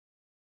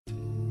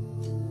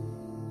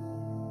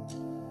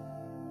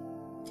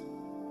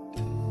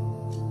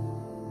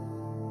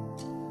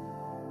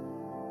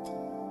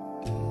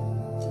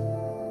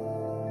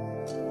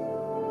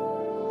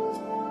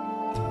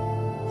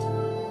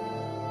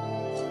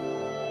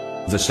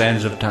the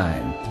sands of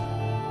time.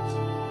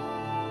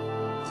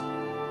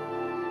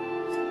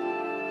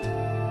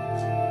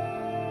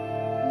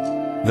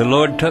 The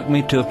Lord took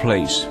me to a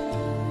place,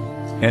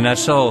 and I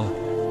saw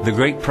the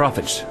great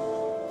prophets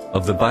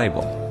of the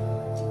Bible.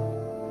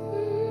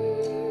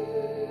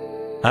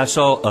 I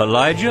saw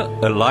Elijah,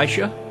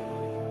 Elisha.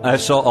 I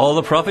saw all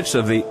the prophets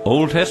of the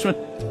Old Testament.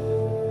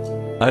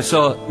 I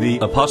saw the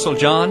Apostle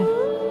John,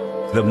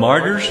 the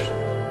martyrs,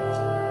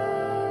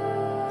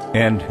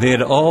 and they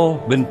had all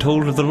been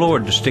told of the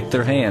Lord to stick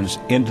their hands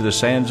into the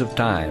sands of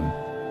time.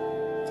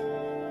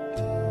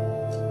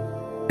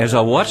 As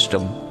I watched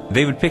them,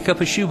 they would pick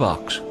up a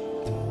shoebox.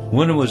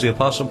 One of them was the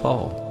Apostle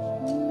Paul.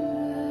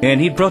 And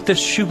he brought this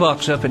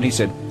shoebox up and he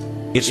said,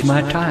 "It's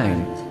my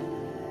time."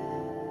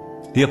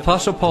 The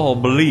Apostle Paul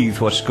believed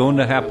what's going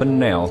to happen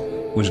now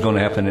was going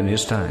to happen in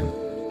his time.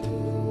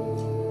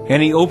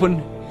 And he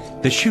opened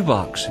the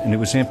shoebox and it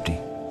was empty.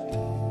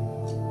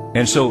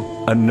 And so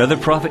another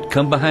prophet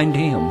come behind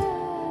him.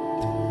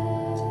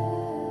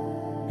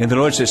 And the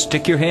Lord says,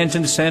 "Stick your hands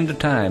in the sand of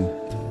time."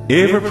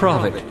 Every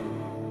prophet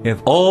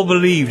have all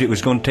believed it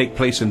was going to take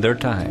place in their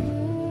time.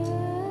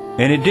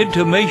 And it did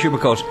to a measure,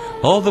 because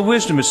all the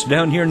wisdom that's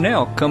down here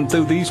now come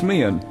through these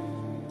men.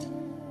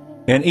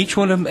 And each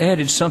one of them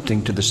added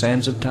something to the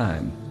sands of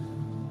time.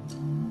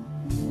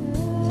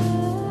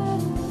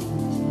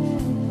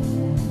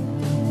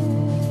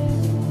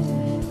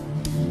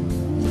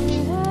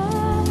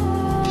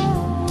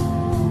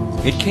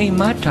 It came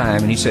my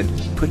time, and he said,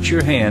 "Put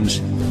your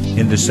hands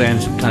in the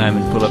sands of time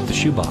and pull up the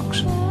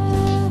shoebox."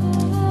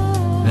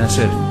 And I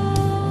said,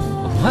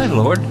 "Why,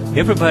 Lord?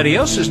 Everybody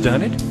else has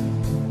done it."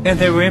 And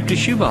they were empty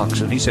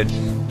shoeboxes. And he said,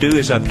 "Do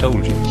as I've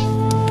told you."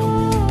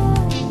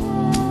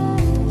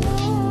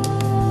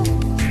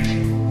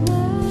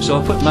 So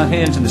I put my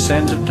hands in the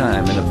sands of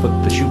time and I put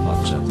the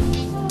shoebox up.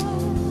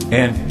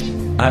 And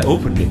I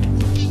opened it.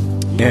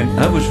 And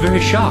I was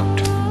very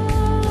shocked,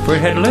 for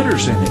it had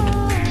letters in it.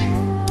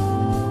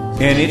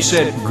 And it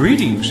said,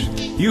 "Greetings,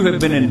 you have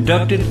been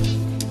inducted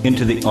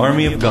into the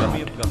army of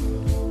God."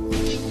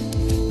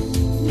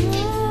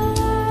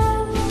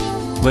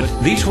 But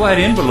these white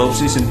envelopes,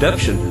 these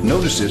induction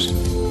notices,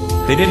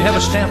 they didn't have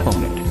a stamp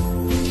on it.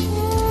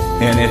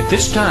 And at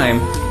this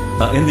time,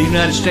 in the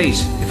United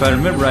States, if I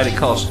remember right, it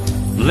cost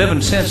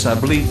 11 cents, I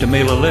believe, to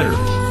mail a letter.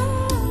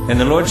 And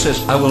the Lord says,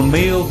 "I will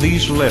mail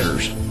these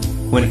letters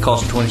when it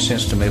costs 20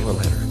 cents to mail a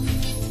letter."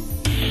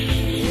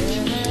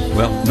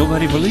 Well,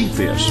 nobody believed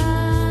this,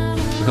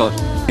 because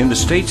in the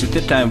States at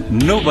that time,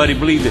 nobody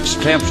believed that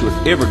stamps would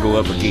ever go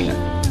up again,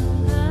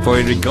 for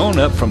it had gone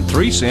up from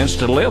 3 cents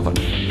to 11.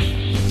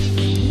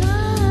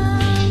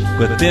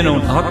 But then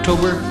on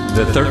October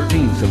the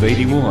 13th of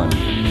 81,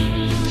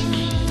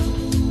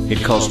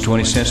 it cost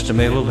 20 cents to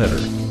mail a letter.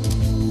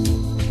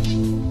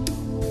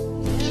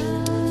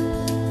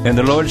 And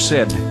the Lord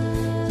said,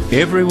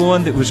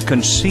 everyone that was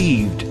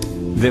conceived,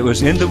 that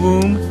was in the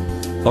womb,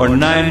 or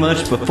 9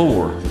 months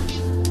before,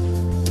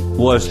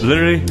 was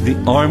literally the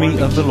army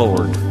of the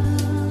Lord.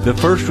 The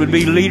first would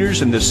be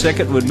leaders, and the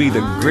second would be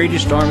the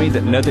greatest army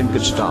that nothing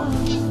could stop.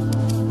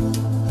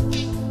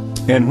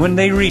 And when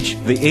they reach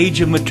the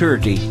age of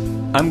maturity,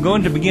 I'm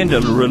going to begin to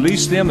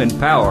release them in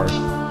power.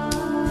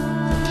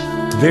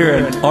 They're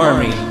an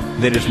army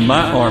that is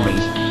my army,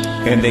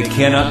 and they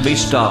cannot be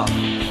stopped.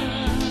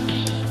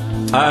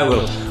 I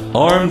will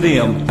arm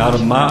them out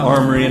of my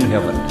armory in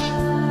heaven.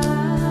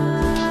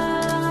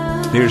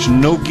 There's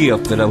no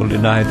gift that I will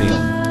deny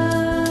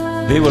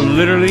them. They will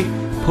literally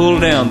pull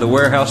down the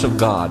warehouse of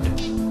God,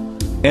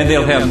 and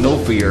they'll have no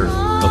fear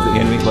of the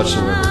enemy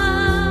whatsoever.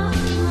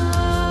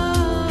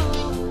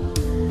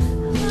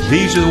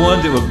 These are the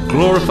ones that will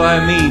glorify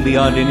me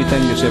beyond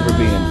anything that's ever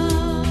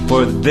been.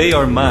 For they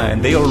are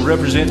mine. They will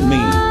represent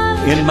me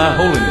in my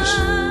holiness,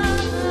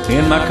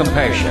 in my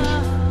compassion.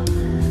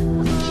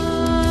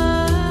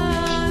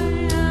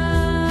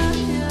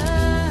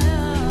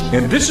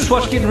 And this is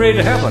what's getting ready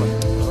to happen.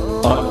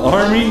 An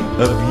army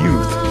of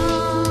youth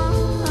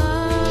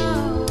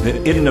that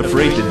isn't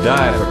afraid to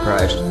die for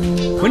Christ.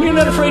 When you're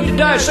not afraid to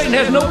die, Satan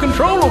has no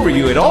control over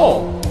you at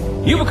all.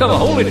 You become a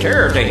holy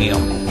terror to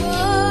him.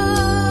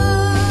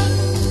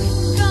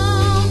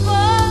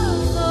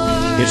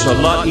 It's a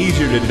lot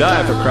easier to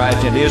die for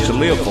Christ than it is to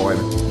live for Him.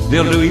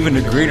 They'll do even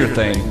a greater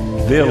thing.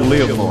 They'll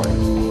live for Him.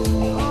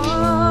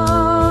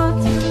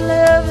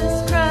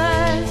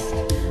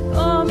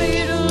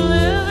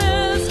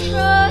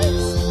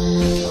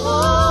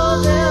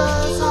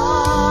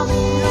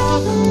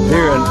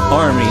 They're an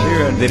army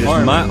that is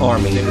my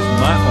army. That is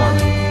my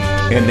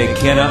army. And they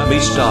cannot be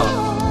stopped.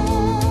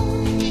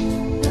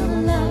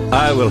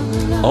 I will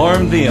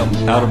arm them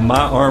out of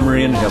my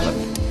armory in heaven.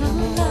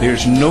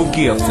 There's no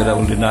gift that I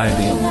will deny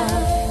them.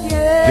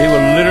 They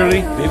will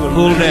literally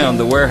pull down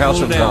the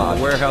warehouse of God,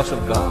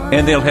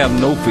 and they'll have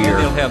no fear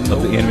of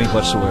the enemy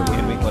whatsoever.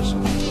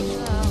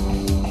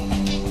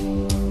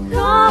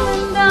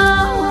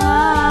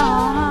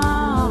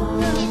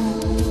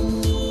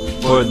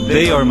 For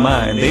they are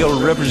mine. They'll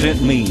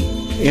represent me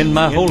in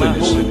my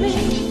holiness,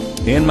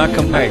 in my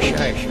compassion.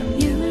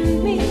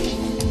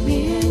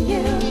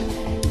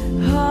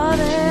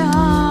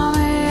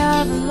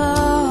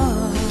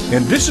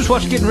 And this is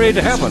what's getting ready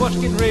to happen.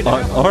 An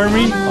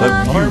army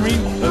of you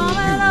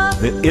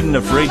that isn't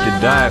afraid to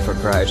die for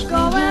Christ. When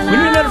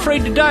you're not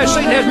afraid to die,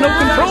 Satan has no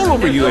control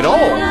over you at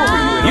all.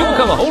 You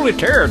become a holy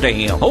terror to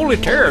him. Holy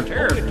terror.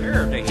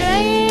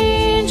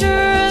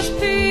 Dangerous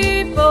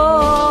people.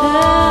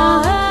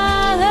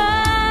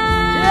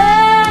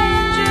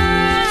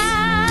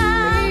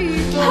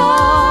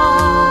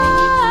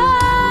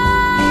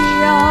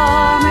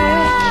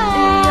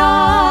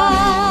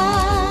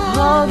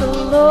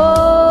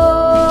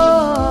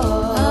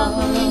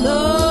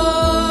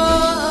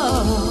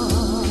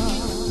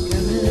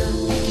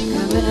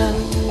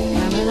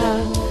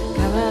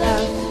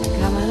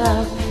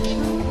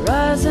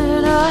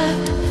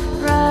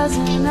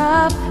 Rising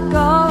up,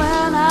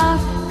 going up.